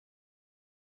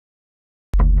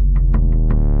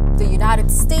United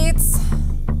States.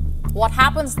 What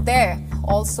happens there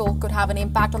also could have an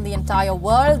impact on the entire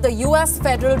world. The US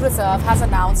Federal Reserve has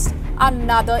announced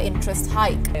another interest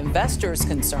hike. Investors'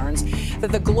 concerns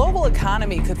that the global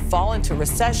economy could fall into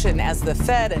recession as the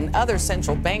Fed and other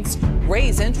central banks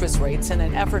raise interest rates in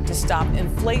an effort to stop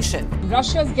inflation.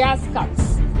 Russia's gas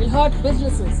cuts will hurt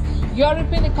businesses.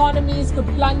 European economies could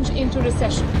plunge into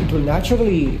recession. It will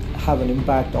naturally have an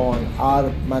impact on our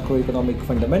macroeconomic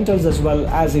fundamentals as well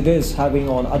as it is having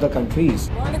on other countries.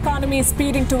 World economy is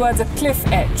speeding towards a cliff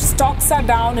edge. Stocks are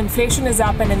down, inflation is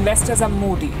up, and investors are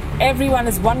moody. Everyone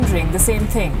is wondering the same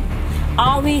thing.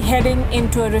 Are we heading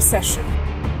into a recession?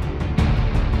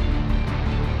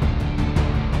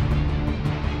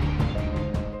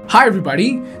 Hi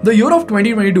everybody, the year of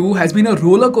 2022 has been a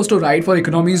roller coaster ride for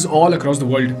economies all across the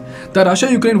world. The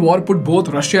Russia-Ukraine war put both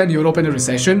Russia and Europe in a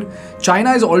recession.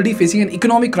 China is already facing an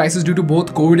economic crisis due to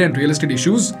both COVID and real estate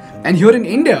issues. And here in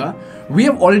India, we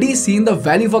have already seen the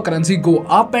value of our currency go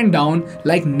up and down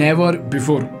like never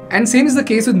before. And same is the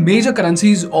case with major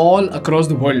currencies all across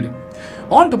the world.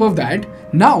 On top of that,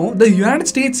 now the United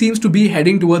States seems to be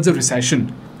heading towards a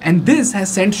recession. And this has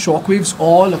sent shockwaves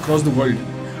all across the world.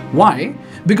 Why?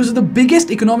 Because if the biggest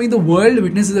economy in the world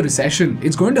witnesses a recession,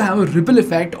 it's going to have a ripple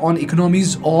effect on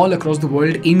economies all across the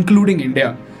world, including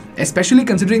India. Especially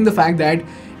considering the fact that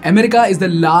America is the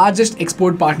largest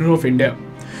export partner of India.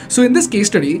 So in this case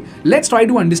study, let's try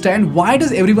to understand why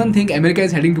does everyone think America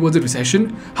is heading towards a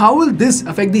recession? How will this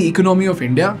affect the economy of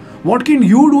India? What can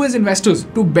you do as investors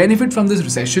to benefit from this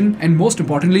recession? And most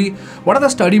importantly, what are the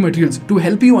study materials to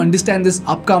help you understand this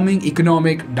upcoming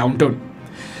economic downturn?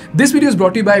 This video is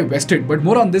brought to you by Vested, but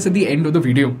more on this at the end of the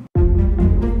video.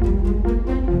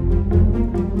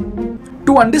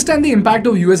 To understand the impact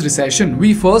of US recession,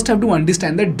 we first have to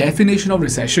understand the definition of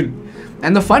recession.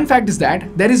 And the fun fact is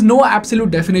that there is no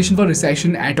absolute definition for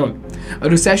recession at all. A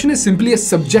recession is simply a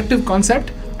subjective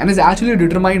concept and is actually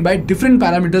determined by different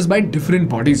parameters by different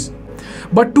bodies.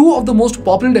 But two of the most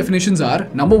popular definitions are,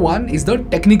 number one is the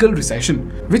technical recession,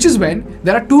 which is when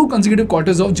there are two consecutive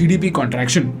quarters of GDP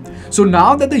contraction. So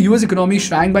now that the US economy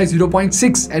shrank by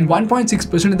 0.6 and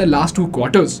 1.6% in the last two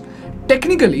quarters,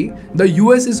 technically the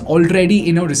US is already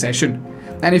in a recession.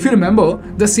 And if you remember,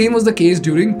 the same was the case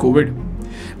during COVID.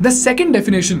 The second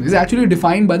definition is actually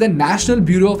defined by the National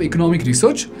Bureau of Economic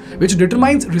Research, which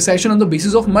determines recession on the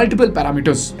basis of multiple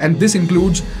parameters. And this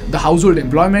includes the household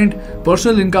employment,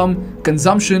 personal income,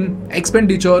 consumption,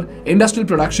 expenditure, industrial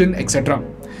production, etc.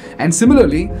 And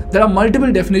similarly, there are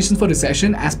multiple definitions for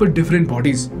recession as per different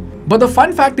bodies. But the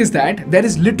fun fact is that there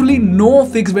is literally no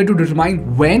fixed way to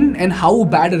determine when and how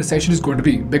bad a recession is going to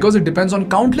be, because it depends on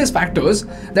countless factors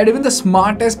that even the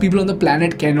smartest people on the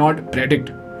planet cannot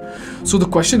predict. So the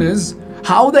question is,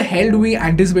 how the hell do we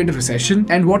anticipate a recession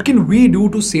and what can we do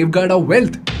to safeguard our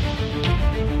wealth?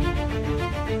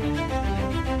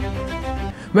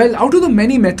 Well, out of the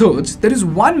many methods, there is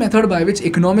one method by which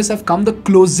economists have come the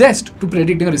closest to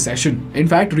predicting a recession. In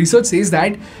fact, research says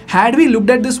that had we looked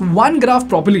at this one graph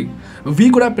properly, we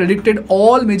could have predicted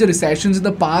all major recessions in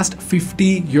the past 50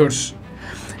 years.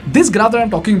 This graph that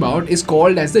I'm talking about is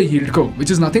called as the yield curve,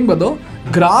 which is nothing but the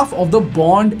graph of the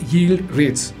bond yield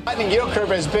rates. The yield curve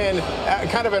has been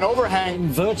kind of an overhang.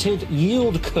 Inverted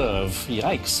yield curve.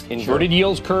 Yikes. Inverted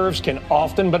yield curves can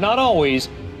often, but not always,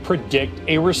 predict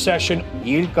a recession.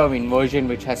 Yield curve inversion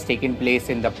which has taken place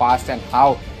in the past and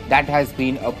how that has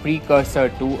been a precursor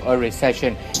to a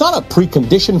recession. It's not a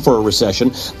precondition for a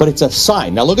recession, but it's a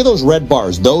sign. Now look at those red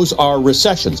bars. Those are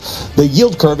recessions. The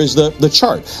yield curve is the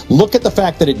chart. Look at the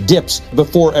fact that it dips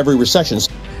before every recession.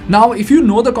 Now, if you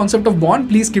know the concept of bond,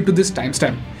 please skip to this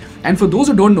timestamp. And for those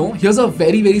who don't know, here's a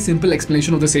very simple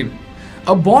explanation of the same.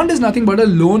 A bond is nothing but a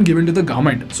loan given to the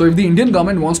government. So if the Indian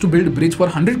government wants to build a bridge for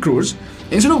 100 crores,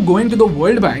 instead of going to the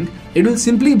World Bank, it will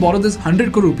simply borrow this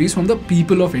 100 crore rupees from the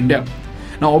people of India.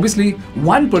 Now obviously,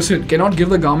 one person cannot give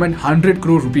the government 100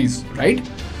 crore rupees, right?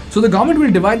 So the government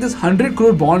will divide this 100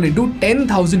 crore bond into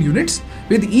 10,000 units,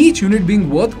 with each unit being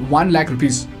worth 1 lakh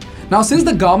rupees. Now since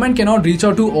the government cannot reach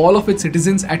out to all of its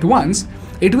citizens at once,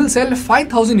 it will sell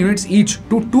 5,000 units each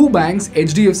to two banks,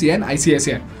 HDFC and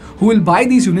ICICI, who will buy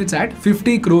these units at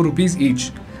 50 crore rupees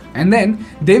each. And then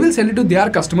they will sell it to their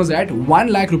customers at 1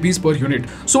 lakh rupees per unit.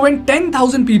 So when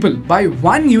 10,000 people buy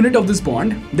one unit of this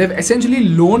bond, they've essentially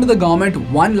loaned the government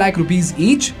 1 lakh rupees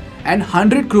each and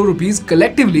 100 crore rupees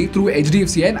collectively through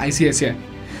HDFC and ICICI.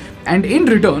 And in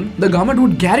return, the government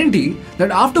would guarantee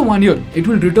that after 1 year, it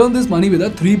will return this money with a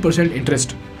 3%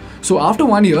 interest. So after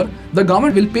 1 year, the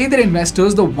government will pay their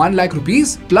investors the 1 lakh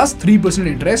rupees plus 3%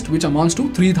 interest, which amounts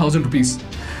to 3,000 rupees.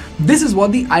 This is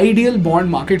what the ideal bond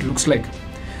market looks like.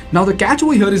 Now the catch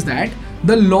over here is that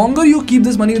the longer you keep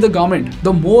this money with the government,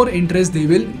 the more interest they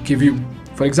will give you.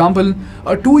 For example,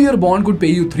 a 2-year bond could pay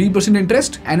you 3%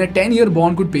 interest and a 10-year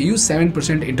bond could pay you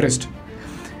 7% interest.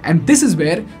 And this is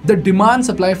where the demand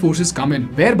supply forces come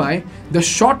in, whereby the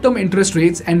short-term interest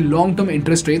rates and long-term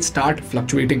interest rates start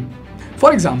fluctuating.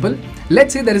 For example,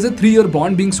 let's say there is a 3-year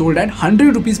bond being sold at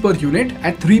 100 rupees per unit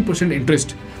at 3%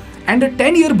 interest, and a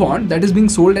 10-year bond that is being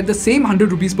sold at the same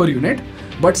 100 rupees per unit,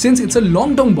 but since it's a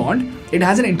long-term bond, it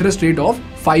has an interest rate of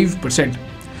 5%.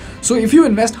 So if you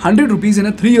invest 100 rupees in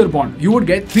a 3-year bond, you would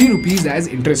get 3 rupees as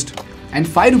interest and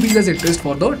 5 rupees as interest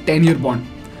for the 10-year bond.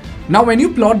 Now when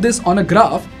you plot this on a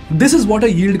graph, this is what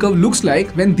a yield curve looks like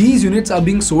when these units are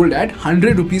being sold at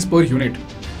 100 rupees per unit.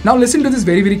 Now listen to this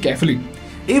very carefully.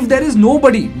 If there is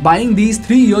nobody buying these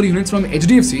 3-year units from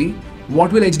HDFC,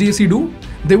 what will HDFC do?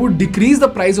 They would decrease the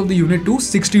price of the unit to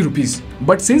 60 rupees.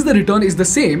 But since the return is the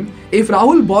same, if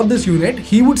Rahul bought this unit,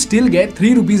 he would still get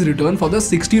 3 rupees return for the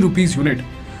 60 rupees unit.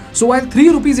 So while 3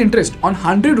 rupees interest on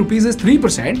 100 rupees is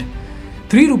 3%,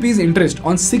 3 rupees interest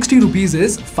on 60 rupees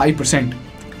is 5%.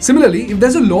 Similarly, if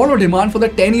there's a lot of demand for the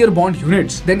 10-year bond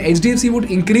units, then HDFC would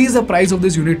increase the price of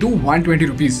this unit to 120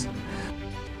 rupees.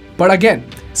 But again,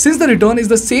 since the return is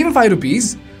the same 5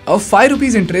 rupees, a 5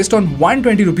 rupees interest on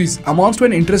 120 rupees amounts to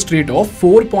an interest rate of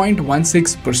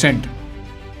 4.16%.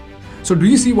 So do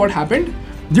you see what happened?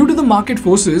 Due to the market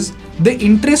forces, the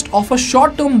interest of a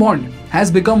short-term bond has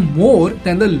become more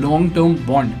than the long-term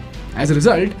bond. As a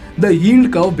result, the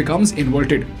yield curve becomes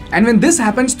inverted. And when this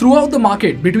happens throughout the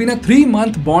market between a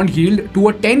 3-month bond yield to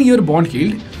a 10-year bond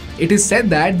yield, it is said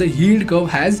that the yield curve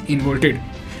has inverted.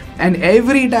 And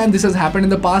every time this has happened in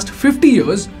the past 50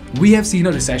 years, we have seen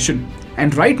a recession.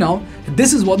 And right now,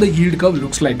 this is what the yield curve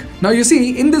looks like. Now you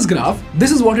see, in this graph, this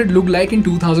is what it looked like in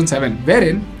 2007,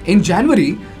 wherein in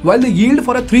January, while the yield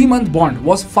for a 3-month bond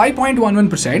was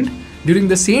 5.11%, during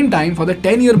the same time for the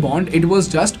 10-year bond, it was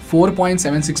just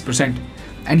 4.76%.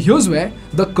 And here's where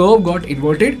the curve got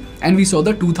inverted and we saw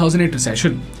the 2008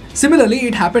 recession. Similarly,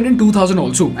 it happened in 2000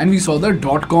 also, and we saw the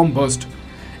dot-com burst.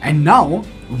 And now,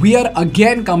 we are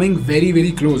again coming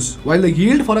very close. While the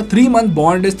yield for a 3-month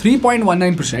bond is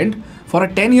 3.19%, for a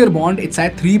 10-year bond, it's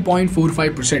at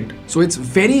 3.45%. So it's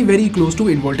very close to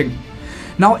inverting.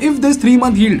 Now, if this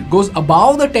 3-month yield goes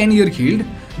above the 10-year yield,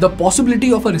 the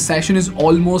possibility of a recession is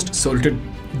almost certain.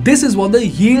 This is what the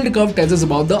yield curve tells us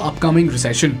about the upcoming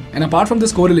recession. And apart from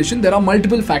this correlation, there are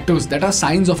multiple factors that are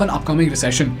signs of an upcoming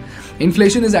recession.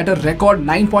 Inflation is at a record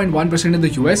 9.1% in the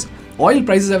US, oil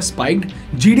prices have spiked,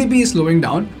 GDP is slowing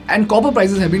down, and copper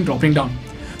prices have been dropping down.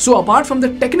 So apart from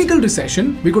the technical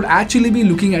recession, we could actually be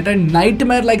looking at a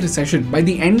nightmare-like recession by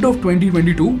the end of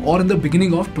 2022 or in the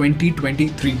beginning of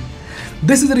 2023.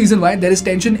 This is the reason why there is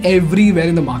tension everywhere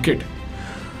in the market.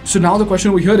 So now the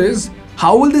question over here is,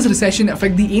 how will this recession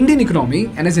affect the Indian economy,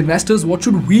 and as investors, what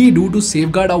should we do to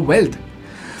safeguard our wealth?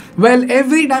 Well,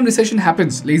 every time recession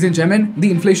happens, ladies and gentlemen, the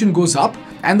inflation goes up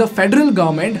and the federal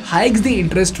government hikes the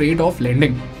interest rate of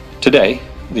lending. Today,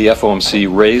 the FOMC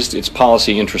raised its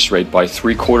policy interest rate by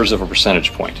 0.75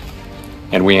 percentage point,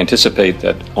 and we anticipate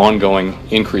that ongoing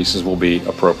increases will be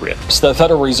appropriate. The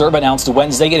Federal Reserve announced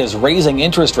Wednesday it is raising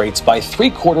interest rates by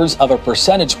 0.75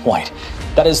 percentage point.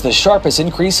 That is the sharpest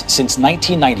increase since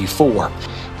 1994.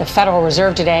 The Federal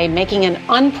Reserve today making an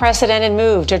unprecedented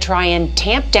move to try and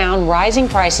tamp down rising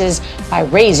prices by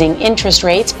raising interest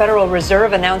rates. Federal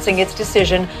Reserve announcing its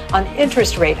decision on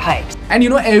interest rate hikes. And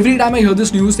every time I hear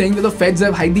this news saying that the Feds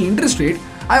have hiked the interest rate,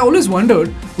 I always wondered,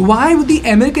 why would the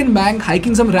American bank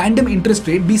hiking some random interest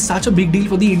rate be such a big deal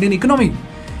for the Indian economy?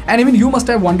 And even you must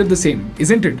have wondered the same,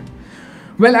 isn't it?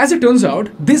 Well, as it turns out,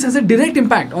 this has a direct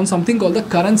impact on something called the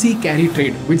currency carry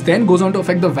trade, which then goes on to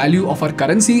affect the value of our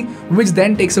currency, which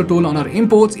then takes a toll on our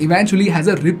imports, eventually has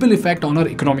a ripple effect on our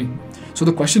economy. So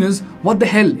the question is, what the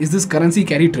hell is this currency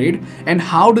carry trade and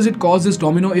how does it cause this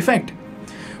domino effect?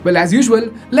 Well, as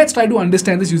usual, let's try to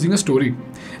understand this using a story.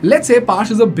 Let's say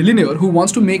Parsh is a billionaire who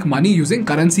wants to make money using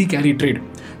currency carry trade.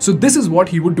 So this is what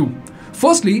he would do.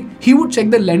 Firstly, he would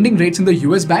check the lending rates in the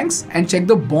US banks and check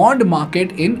the bond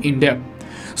market in India.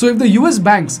 So if the US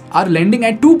banks are lending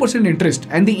at 2% interest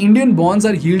and the Indian bonds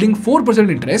are yielding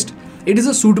 4% interest, it is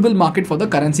a suitable market for the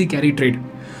currency carry trade.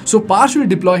 So Parsh will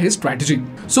deploy his strategy.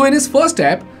 So in his first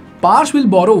step, Parsh will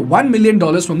borrow $1 million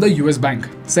from the US bank.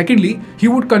 Secondly, he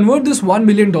would convert this $1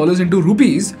 million into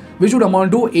rupees, which would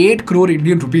amount to 8 crore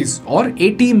Indian rupees or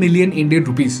 80 million Indian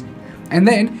rupees. And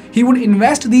then he would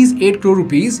invest these 8 crore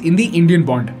rupees in the Indian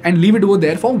bond and leave it over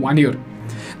there for 1 year.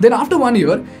 Then after 1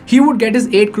 year, he would get his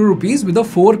 8 crore rupees with a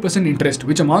 4% interest,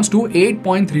 which amounts to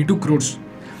 8.32 crores.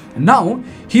 Now,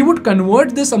 he would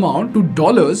convert this amount to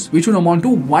dollars, which would amount to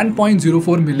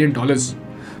 $1.04 million.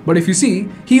 But if you see,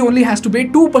 he only has to pay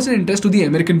 2% interest to the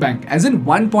American bank, as in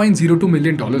 $1.02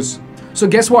 million. So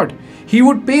guess what? He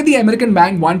would pay the American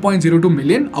bank 1.02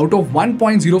 million out of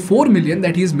 1.04 million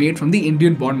that he has made from the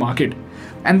Indian bond market.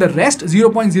 And the rest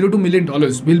 $0.02 million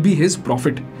will be his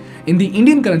profit. In the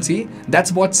Indian currency, that's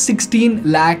about 16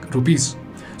 lakh rupees.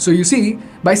 So you see,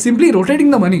 by simply rotating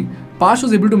the money, Parsh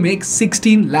was able to make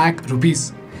 16 lakh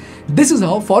rupees. This is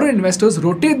how foreign investors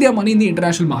rotate their money in the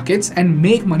international markets and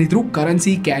make money through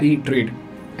currency carry trade.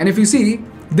 And if you see,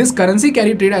 this currency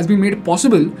carry trade has been made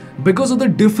possible because of the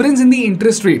difference in the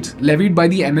interest rates levied by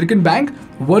the American bank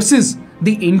versus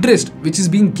the interest which is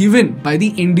being given by the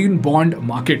Indian bond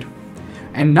market.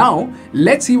 And now,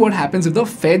 let's see what happens if the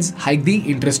Feds hike the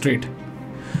interest rate.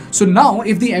 So now,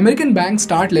 if the American banks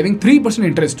start levying 3%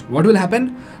 interest, what will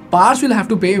happen? Parsh will have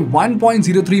to pay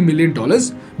 $1.03 million,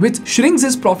 which shrinks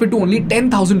his profit to only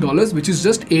 $10,000, which is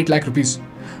just 8 lakh rupees.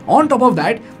 On top of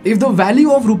that, if the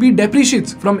value of rupee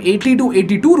depreciates from 80 to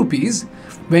 82 rupees,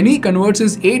 when he converts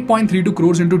his 8.32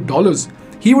 crores into dollars,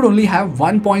 he would only have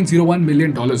 $1.01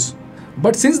 million.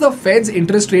 But since the Fed's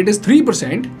interest rate is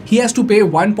 3%, he has to pay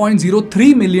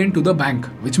 $1.03 million to the bank,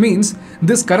 which means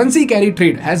this currency carry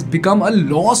trade has become a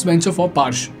loss venture for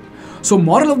Parsh. So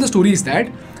moral of the story is that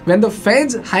when the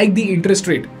Feds hike the interest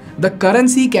rate, the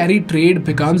currency carry trade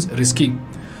becomes risky.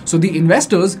 So the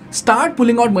investors start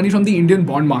pulling out money from the Indian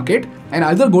bond market and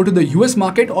either go to the US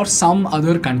market or some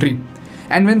other country.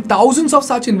 And when thousands of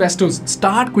such investors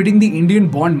start quitting the Indian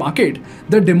bond market,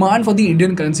 the demand for the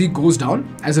Indian currency goes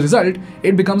down. As a result,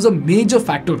 it becomes a major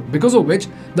factor because of which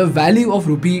the value of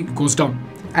rupee goes down.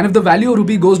 And if the value of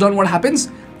rupee goes down, what happens?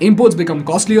 Imports become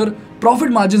costlier,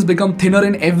 profit margins become thinner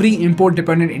in every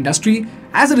import-dependent industry.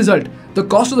 As a result, the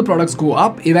cost of the products go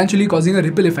up, eventually causing a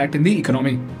ripple effect in the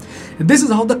economy. This is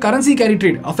how the currency carry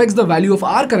trade affects the value of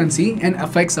our currency and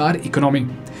affects our economy.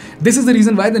 This is the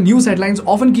reason why the news headlines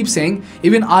often keep saying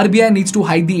even RBI needs to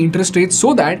hike the interest rates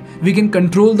so that we can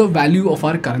control the value of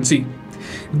our currency.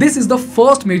 This is the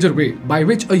first major way by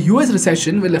which a US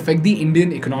recession will affect the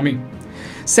Indian economy.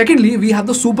 Secondly, we have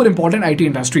the super important IT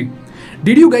industry.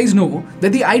 Did you guys know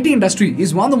that the IT industry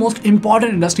is one of the most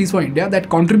important industries for India that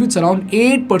contributes around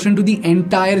 8% to the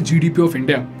entire GDP of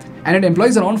India, and it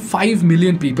employs around 5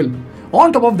 million people.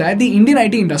 On top of that, the Indian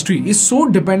IT industry is so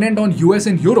dependent on US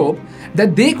and Europe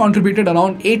that they contributed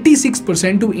around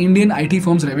 86% to Indian IT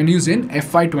firms' revenues in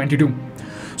FY22.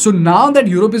 So now that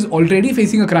Europe is already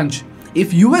facing a crunch,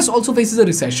 if US also faces a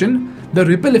recession, the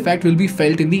ripple effect will be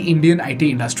felt in the Indian IT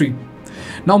industry.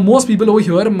 Now, most people over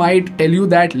here might tell you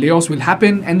that layoffs will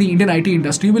happen and the Indian IT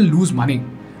industry will lose money,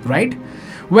 right?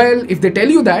 Well, if they tell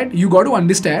you that, you got to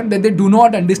understand that they do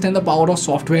not understand the power of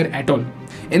software at all.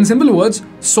 In simple words,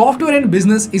 software and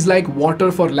business is like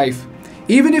water for life.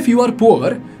 Even if you are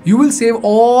poor, you will save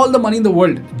all the money in the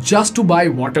world just to buy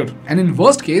water. And in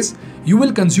worst case, you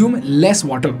will consume less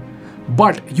water.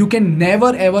 But you can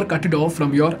never ever cut it off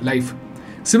from your life.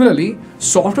 Similarly,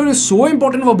 software is so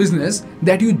important for business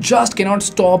that you just cannot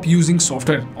stop using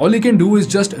software. All you can do is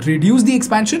just reduce the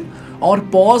expansion or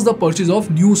pause the purchase of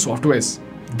new softwares.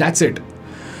 That's it.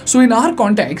 So in our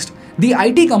context, the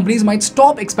IT companies might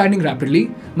stop expanding rapidly,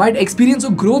 might experience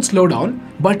a growth slowdown,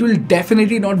 but will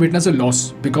definitely not witness a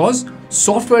loss because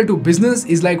software to business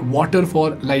is like water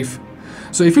for life.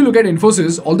 So if you look at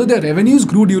Infosys, although their revenues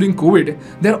grew during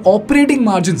COVID, their operating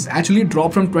margins actually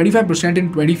dropped from 25% in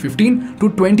 2015 to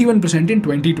 21% in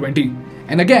 2020.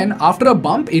 And again, after a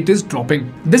bump, it is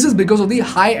dropping. This is because of the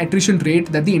high attrition rate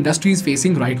that the industry is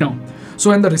facing right now.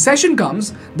 So when the recession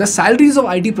comes, the salaries of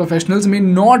IT professionals may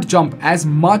not jump as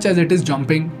much as it is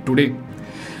jumping today.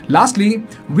 Lastly,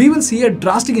 we will see a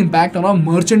drastic impact on our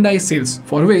merchandise sales,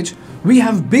 for which we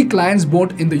have big clients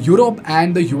both in the Europe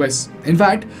and the US. In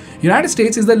fact, United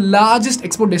States is the largest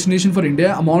export destination for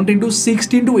India, amounting to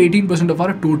 16 to 18% of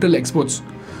our total exports.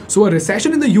 So a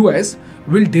recession in the US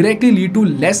will directly lead to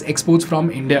less exports from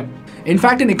India. In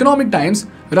fact, in Economic Times,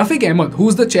 Rafiq Ahmed, who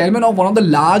is the chairman of one of the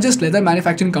largest leather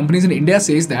manufacturing companies in India,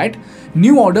 says that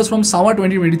new orders from summer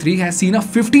 2023 has seen a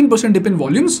 15% dip in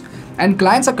volumes, and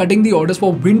clients are cutting the orders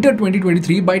for winter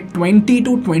 2023 by 20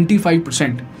 to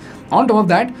 25%. On top of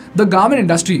that, the garment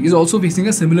industry is also facing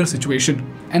a similar situation.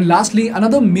 And lastly,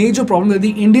 another major problem that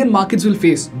the Indian markets will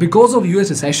face because of US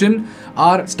recession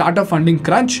are startup funding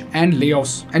crunch and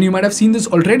layoffs. And you might have seen this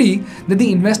already, that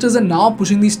the investors are now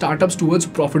pushing these startups towards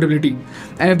profitability.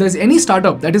 And if there's any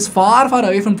startup that is far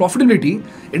away from profitability,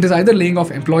 it is either laying off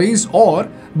employees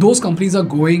or those companies are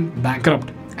going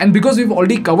bankrupt. And because we've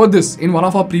already covered this in one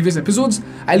of our previous episodes,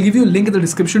 I'll give you a link in the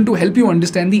description to help you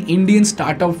understand the Indian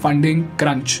startup funding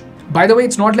crunch. By the way,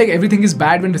 it's not like everything is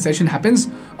bad when recession happens.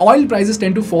 Oil prices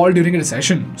tend to fall during a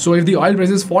recession. So if the oil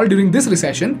prices fall during this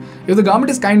recession, if the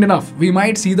government is kind enough, we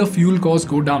might see the fuel cost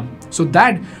go down. So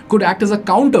that could act as a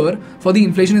counter for the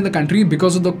inflation in the country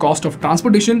because of the cost of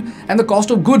transportation and the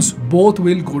cost of goods both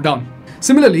will go down.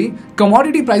 Similarly,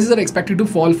 commodity prices are expected to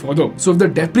fall further. So if the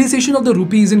depreciation of the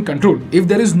rupee is in control, if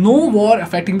there is no war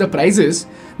affecting the prices,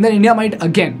 then India might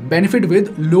again benefit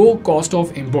with low cost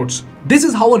of imports. This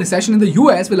is how a recession in the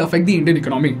US will affect the Indian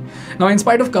economy. Now, in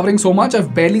spite of covering so much,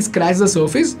 I've barely scratched the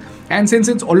surface. And since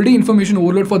it's already information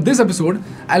overload for this episode,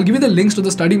 I'll give you the links to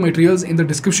the study materials in the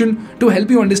description to help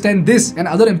you understand this and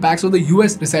other impacts of the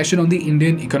US recession on the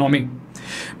Indian economy.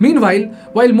 Meanwhile,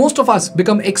 while most of us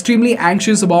become extremely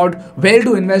anxious about where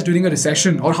to invest during a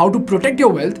recession or how to protect your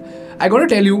wealth, I gotta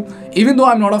tell you, even though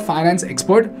I'm not a finance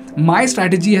expert, my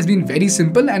strategy has been very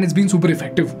simple and it's been super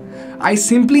effective. I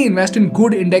simply invest in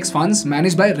good index funds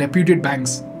managed by reputed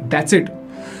banks. That's it.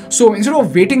 So instead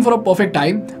of waiting for a perfect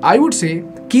time, I would say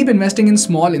keep investing in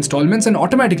small installments and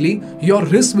automatically your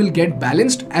risk will get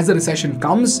balanced as the recession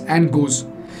comes and goes.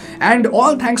 And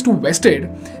all thanks to Vested,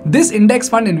 this index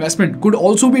fund investment could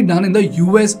also be done in the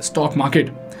US stock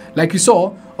market. Like you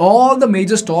saw, all the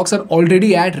major stocks are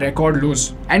already at record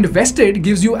lows. And Vested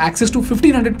gives you access to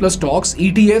 1500 plus stocks,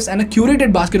 ETFs and a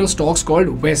curated basket of stocks called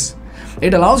VES.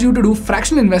 It allows you to do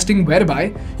fractional investing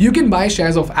whereby you can buy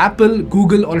shares of Apple,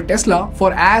 Google or Tesla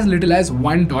for as little as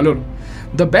 $1.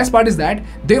 The best part is that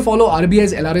they follow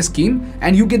RBI's LRS scheme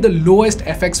and you get the lowest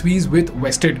FX fees with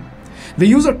Vested. They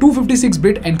use a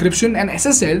 256-bit encryption and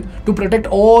SSL to protect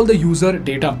all the user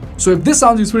data. So if this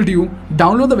sounds useful to you,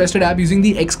 download the Vested app using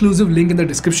the exclusive link in the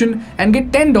description and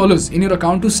get $10 in your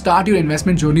account to start your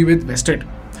investment journey with Vested.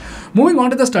 Moving on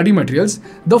to the study materials,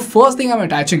 the first thing I'm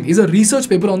attaching is a research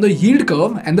paper on the yield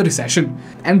curve and the recession.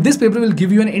 And this paper will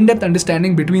give you an in-depth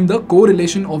understanding between the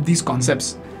correlation of these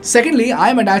concepts. Secondly, I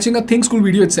am attaching a thinkschool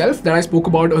video itself that I spoke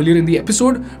about earlier in the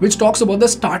episode, which talks about the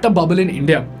startup bubble in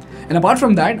India. And apart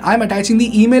from that, I am attaching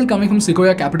the email coming from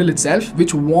Sequoia Capital itself,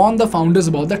 which warned the founders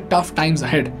about the tough times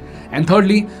ahead. And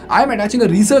thirdly, I am attaching a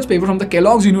research paper from the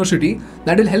Kellogg's University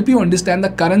that will help you understand the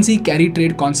currency carry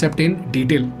trade concept in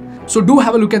detail. So do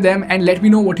have a look at them and let me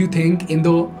know what you think in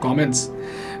the comments.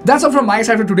 That's all from my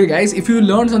side for today, guys. If you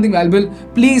learned something valuable,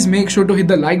 please make sure to hit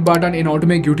the like button in order to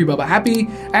make YouTube Baba happy.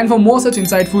 And for more such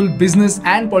insightful business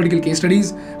and political case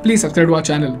studies, please subscribe to our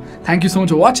channel. Thank you so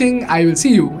much for watching. I will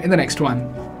see you in the next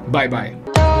one. Bye bye.